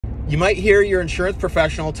You might hear your insurance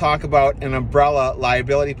professional talk about an umbrella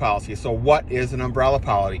liability policy. So what is an umbrella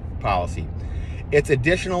policy? It's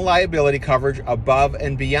additional liability coverage above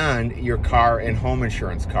and beyond your car and home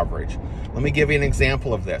insurance coverage. Let me give you an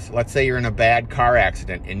example of this. Let's say you're in a bad car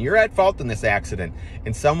accident and you're at fault in this accident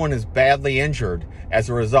and someone is badly injured as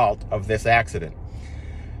a result of this accident.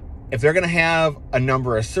 If they're going to have a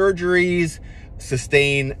number of surgeries,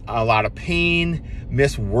 sustain a lot of pain,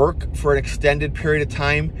 miss work for an extended period of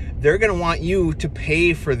time, they're going to want you to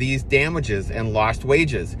pay for these damages and lost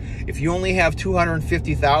wages. If you only have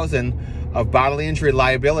 $250,000 of bodily injury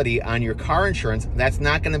liability on your car insurance, that's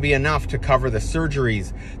not going to be enough to cover the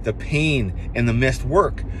surgeries, the pain, and the missed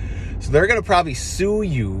work. So they're going to probably sue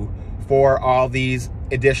you for all these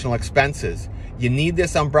additional expenses. You need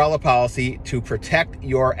this umbrella policy to protect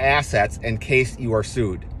your assets in case you are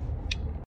sued.